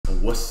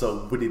What's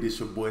up with it? It's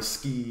your boy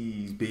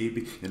OkSceez,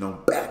 baby. And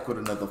I'm back with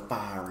another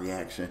fire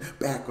reaction.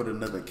 Back with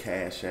another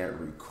Cash App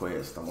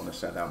request. I want to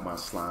shout out my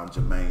slime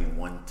Jermaine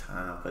one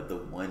time for the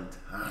one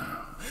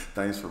time.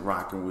 Thanks for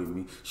rocking with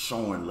me,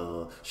 showing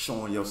love,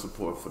 showing your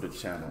support for the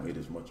channel. It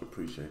is much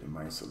appreciated,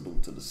 man.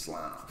 Salute to the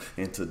slime.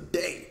 And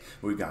today,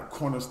 we got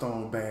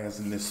Cornerstone Bazz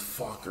in this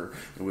fucker.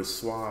 And with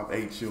SWAVE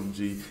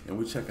HMG. And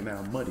we're checking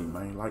out Muddy,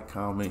 man. Like,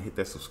 comment, hit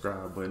that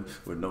subscribe button.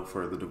 With no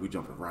further ado, we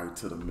jumping right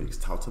to the mix.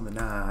 Talk to me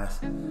nice.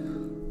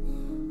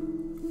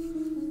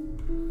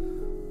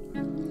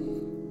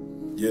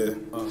 Yeah.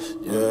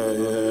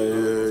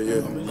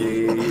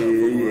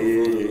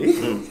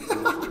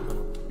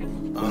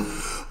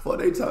 What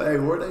they talk? Hey,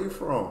 where they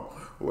from?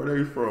 Where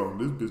they from?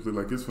 This bitch look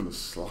like it's finna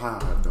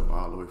slide though,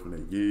 all the way from there.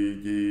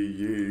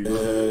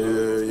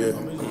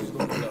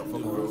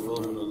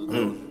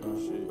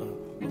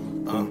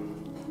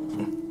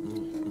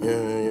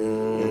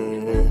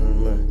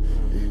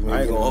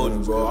 I ain't gonna hold you,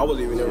 bro. I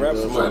wasn't even in rap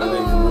some other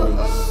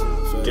niggas.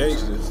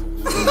 Gangsters.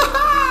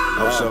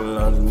 I was selling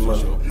lines of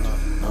money.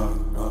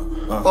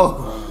 I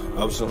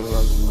was selling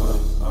lines of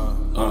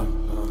money.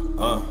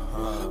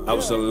 I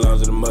was selling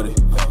lines of the muddy.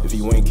 If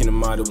you ain't kin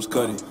mind, it was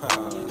cutting.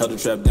 Held the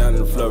trap down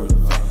in the flurry.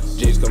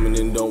 J's coming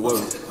in, don't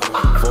worry.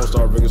 Phone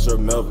started ringing,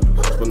 serve Melvin.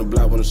 From the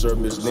block when the serve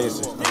Miss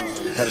Nancy.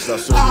 Had to stop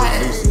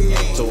serving Miss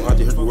Lisa. Told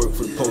Auntie had to work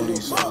for the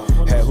police.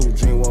 Had hoop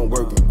dream wasn't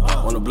working.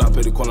 On the block,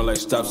 play the corner like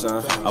stop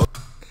sign.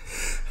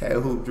 Had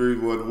hoop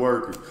dream wasn't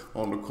working.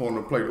 On the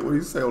corner play, what do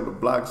you say? On the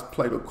blocks,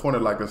 play the corner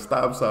like a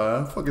stop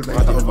sign. Fuck is they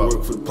talking about?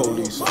 Work for the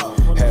police.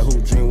 Had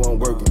hoop dream wasn't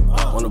working.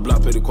 On the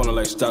block, play the corner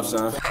like stop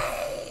sign. Hey,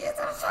 what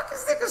the fuck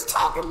is niggas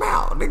talking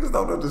about? Niggas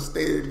don't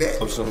understand that.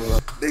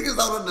 Niggas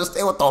don't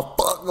understand what the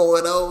fuck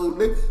going on,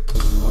 nigga.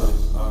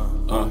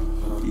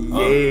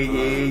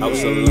 I was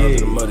selling love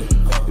to the muddy.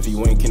 If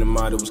you ain't kin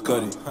mind, it was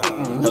cutting.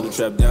 Held the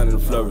trap down in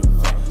the flurry.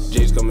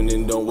 J's coming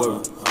in, don't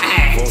worry.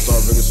 Phone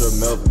started ringing, serve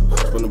Melvin.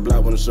 From the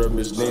block when the serve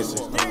Miss Nancy.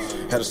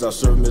 Had to stop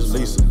serving Miss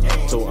Lisa.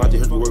 Told Auntie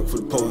had to work for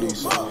the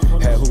police.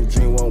 Had hoop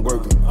dream wasn't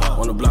working.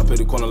 On the block, play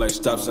the corner like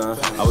stop sign.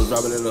 I was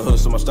robbing in the hood,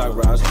 so my stock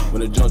rise.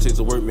 When the junk takes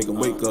to work, make it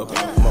wake up.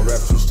 My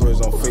rap true stories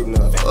on fake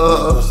now.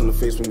 Bust in the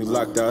face when we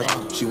locked eyes.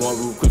 She want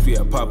Roof Crispy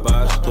at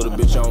Popeyes. Told the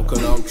bitch I don't cut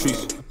her, I'm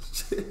treated.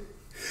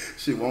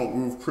 She won't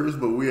Roof Chris,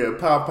 but we at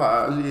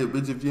Popeyes. Yeah,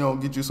 bitch, if you don't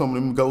get you some of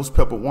them ghost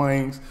pepper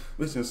wings,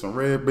 bitch, and some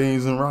red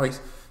beans and rice.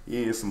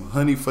 Yeah, and some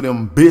honey for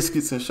them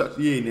biscuits and shut,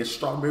 yeah, and that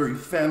strawberry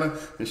Fanta,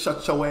 and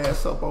shut your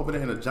ass up over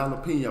there in a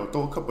jalapeno.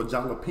 Throw a couple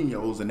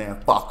jalapenos in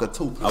that fucker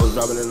too. I was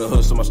robbing in the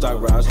hood, so my stock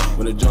rise.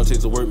 When the junk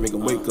takes to work, make it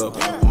wake up.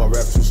 My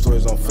rap true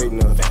stories on fake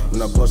now.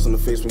 When I bust in the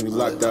face when we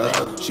locked eyes.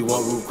 She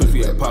want Roof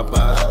Crispy at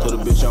Popeyes. Told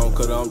the bitch I don't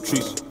cut her, I'm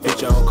treated.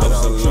 Bitch, I don't cut her,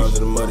 I'm treated.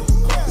 In the muddy.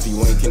 If you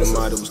ain't kin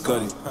mind, it was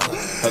cutting.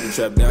 Held the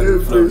trap down in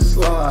the flurry.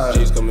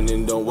 J's coming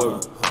in, don't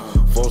worry.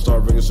 Phone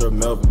started ringing, serve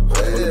Melvin.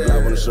 From the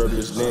block when the serve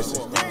Miss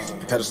Nancy.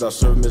 Had to stop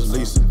serving Miss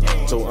Lisa.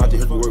 Told Auntie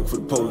had to work for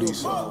the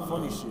police.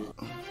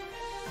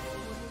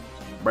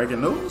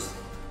 Breaking news?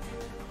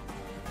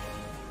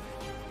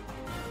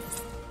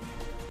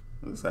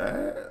 What's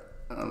that?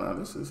 I don't know,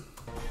 this is...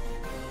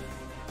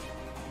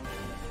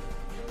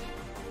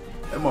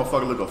 That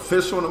motherfucker look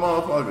official in the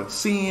motherfucker.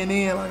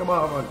 CNN like a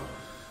motherfucker.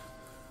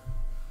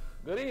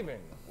 Good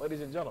evening,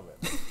 ladies and gentlemen.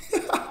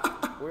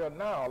 We are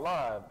now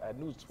live at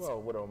News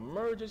 12 with an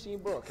emergency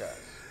broadcast.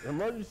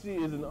 Emergency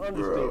is an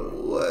understatement.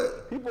 Bro,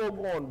 what? People are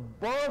going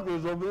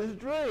bonkers over this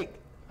drink.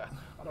 I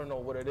don't know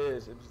what it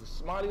is. If it's the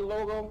Smiley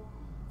logo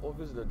or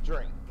if it's the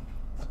drink.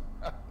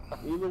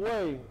 Either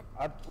way,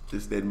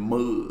 just that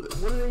mud.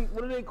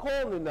 What do they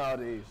call it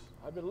nowadays?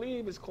 I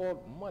believe it's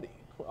called muddy.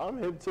 I'm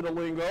hip to the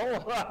lingo.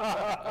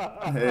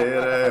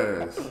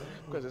 Head ass.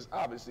 Because it's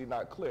obviously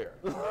not clear.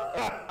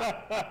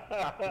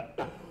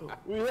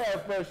 We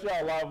have Fresh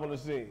Out live on the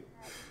scene.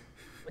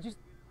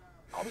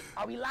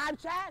 Are we live,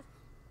 Chaz?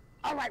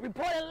 All right,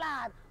 reporting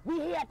live. We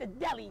here at the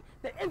deli,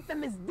 the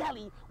infamous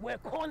deli, where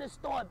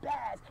Cornerstone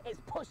Bazz is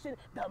pushing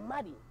the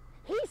muddy.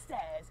 He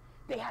says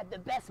they have the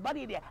best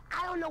muddy there.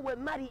 I don't know what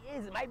muddy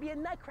is. It might be a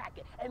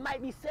nutcracker. It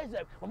might be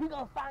scissor. Well, we're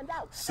going to find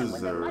out. And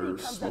when the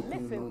muddy comes up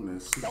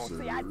missing, don't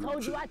say I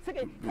told you I took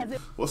it.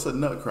 What's a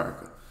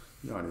nutcracker?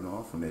 You already know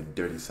I'm from that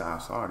dirty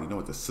south, so I already know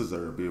what the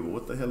scissor is, but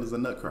what the hell is a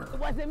nutcracker? It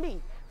wasn't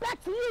me. Back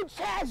to you,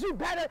 Chaz, you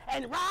better,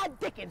 and Rod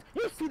Dickens.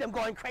 You see them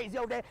going crazy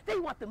over there. They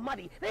want the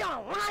money. They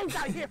on lines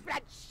out here for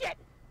that shit.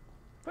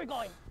 We're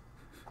going.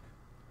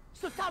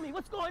 So tell me,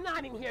 what's going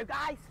on in here,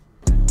 guys?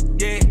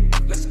 Yeah,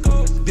 let's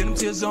go. Denim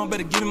to your zone,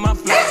 better give me my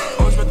flowers.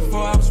 Always ready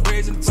before I was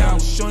raised in the town.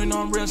 Showing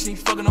know I'm real, she ain't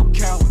fucking no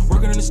cow.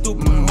 Working in the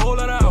stoop, a whole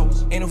lot of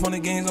hours. Ain't no fun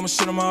in games, I'ma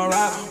shit on my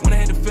ride. When I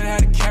had to fit, I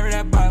had to carry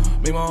that Bible.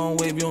 Make my own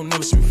wave, you don't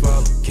never see me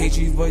follow.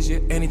 KG voice, yeah,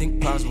 anything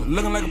possible.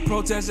 Looking like a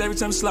protest every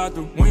time I slide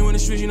through. When you in the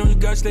streets, you know you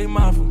gotta stay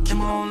mindful. In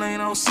my own lane,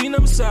 I don't see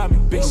nothing beside me.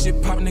 Big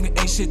shit pop, nigga,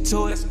 ain't shit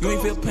to it. You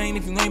ain't feel pain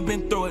if you ain't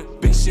been through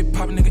it. Big shit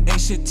pop, nigga, ain't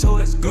shit to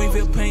it. You ain't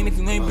feel pain if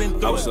you ain't been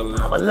through it.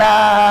 I'm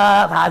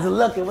alive. How's it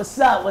looking? What's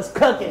up? What's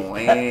cooking? Man.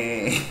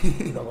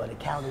 We gonna go to the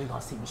calendar. We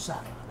gonna see what's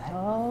up. Right?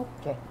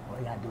 Okay. All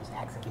you gotta do is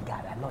ask if you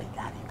got it. I know you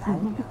got it. You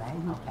got it,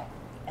 right? Okay.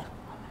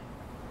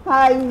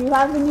 Hi, you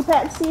have any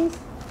Pepsis?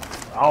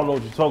 I don't know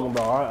what you're talking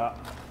about.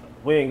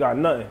 We ain't got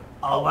nothing.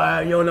 Oh,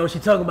 you don't know what she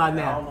talking about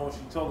now. I don't know what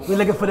she's talking about. We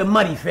looking for the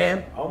money,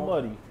 fam. How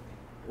muddy?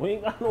 We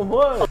ain't got no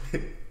money.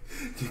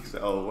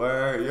 Oh,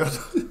 word.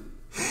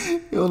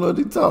 You don't know what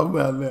you talking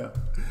about now.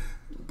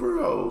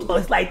 Bro. Oh,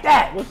 it's like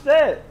that. What's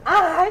that?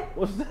 All right.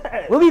 What's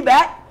that? We'll be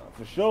back.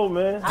 For sure,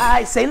 man. All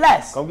right, say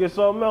less. Come get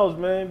something else,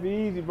 man. Be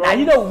easy, bro. Now,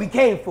 you know what we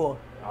came for.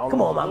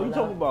 Come on, mama. What you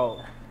talking about?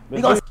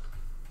 We gonna...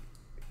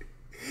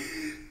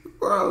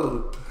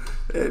 Bro,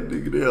 that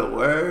nigga there,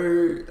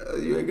 word.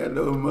 You ain't got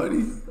no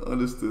money.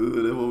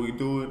 Understood. That's what we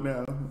doing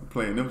now.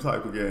 Playing them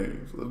type of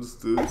games.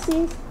 Understood.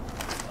 Pepsis?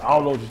 I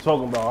don't know what you're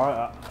talking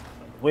about.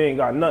 We ain't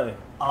got nothing.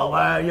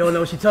 Oh, you don't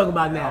know what she talking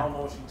about I now. don't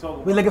know what she's talking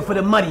about. We looking for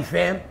the money,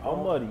 fam. How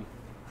muddy?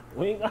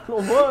 We ain't got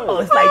no money. Oh,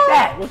 it's like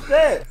that. What's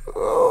that?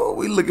 Oh,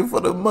 we looking for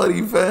the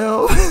money,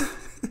 fam.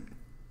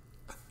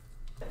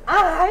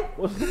 All right.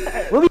 What's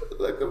that?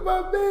 Look at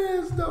my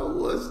mans though.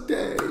 What's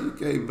that? You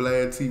can't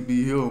blad TB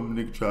him,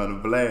 nigga trying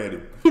to blad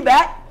him. We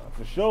back.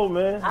 For sure,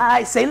 man. All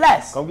right, say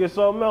less. Come get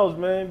something else,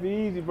 man. Be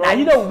easy, bro. Now,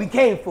 you know what we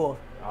came for.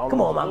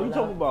 Come on, mama. What you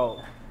talking about?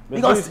 We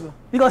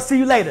gonna see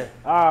you later.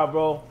 All right,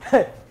 bro.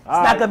 It's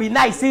not gonna be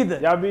nice either.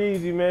 Y'all be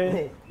easy,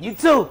 man. You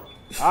too. All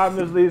right,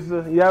 Miss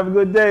Lisa. You have a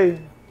good day.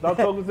 Stop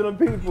talking to them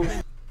people.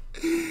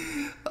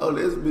 Oh,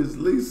 that's Miss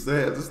Lisa.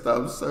 Had to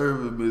stop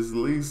serving Miss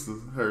Lisa.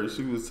 Heard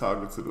she was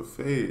talking to the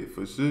Fed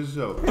for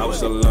sure. I was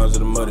selling lines of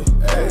the money.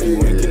 You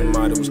ain't getting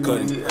mine, it was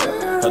cutting.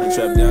 Held the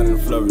trap down in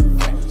the flurry.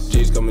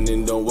 J's coming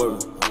in, don't worry.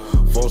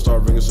 Phone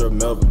started ringing, serve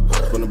Melvin.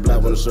 From the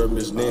block, when to serve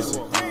Miss Nancy.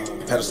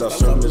 Had to stop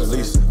serving Miss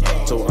Lisa.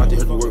 So Auntie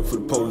had to work for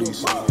the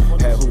police.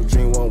 Had who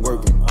dream wasn't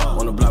working.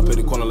 On the block, play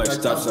the corner like a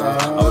stop sign.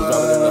 I was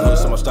driving in the hood,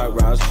 so my stock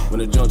rise. When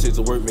the joint takes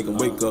to work, make her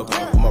wake up.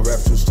 All my rap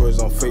true stories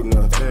on fake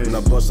now. When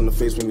I bust in the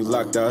face when we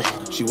locked eyes.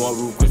 She want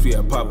real crispy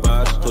at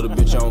Popeyes. Told the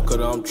bitch I don't cut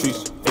her, I'm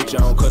Treacey. Bitch, I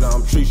don't cut her,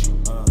 I'm Treacey.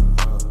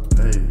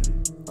 Hey.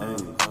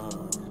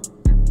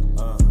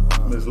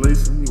 Miss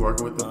Lisa, you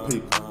working with the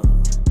people.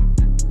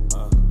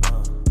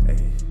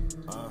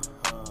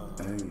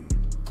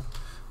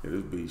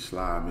 This be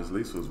Sly. Miss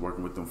Lisa was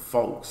working with them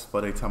folks,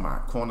 but they talking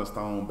about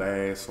Cornerstone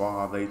Bazz,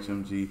 SWAVE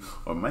HMG,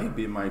 or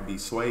maybe it might be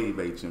SWAVE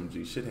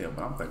HMG. Shit, hell,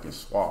 but I'm thinking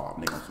SWAVE.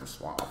 Nigga, I'm some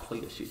SWAVE. Play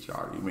that shit, you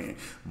already, man.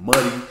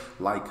 Muddy,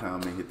 like,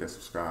 comment, hit that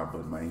subscribe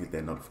button, man. Hit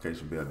that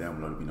notification bell down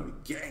below to be know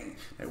the gang.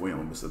 That way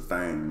don't miss a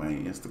thing,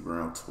 man.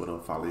 Instagram, Twitter,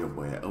 follow your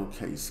boy at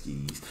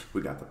OkSceez.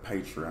 We got the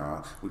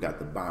Patreon. We got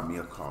the Buy Me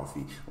a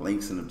Coffee.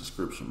 Links in the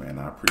description, man.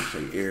 I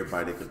appreciate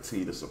everybody that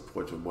continue to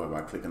support your boy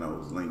by clicking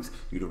on those links.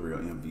 You the real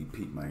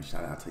MVP, man.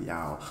 Shout out to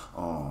y'all.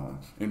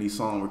 Any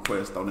song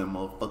requests, throw them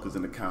motherfuckers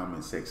in the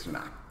comment section.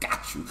 I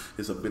got you.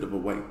 It's a bit of a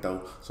wait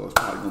though, so it's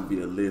probably gonna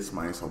be a list,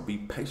 man. So be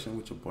patient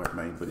with your boy,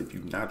 man. But if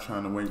you're not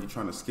trying to win, you're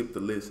trying to skip the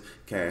list,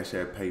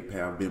 CashApp,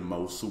 PayPal,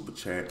 Venmo, Super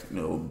Chat, you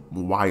know,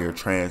 wire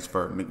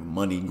transfer,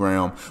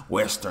 MoneyGram,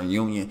 Western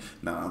Union.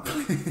 Nah,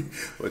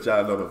 but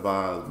y'all know the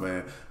vibes,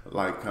 man.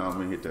 Like,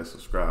 comment, hit that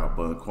subscribe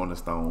button.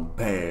 Cornerstone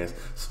Bazz,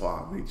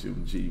 SWAVE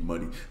HMG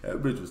money.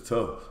 That bitch was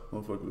tough.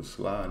 Motherfucker was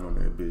sliding on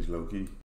that bitch low key.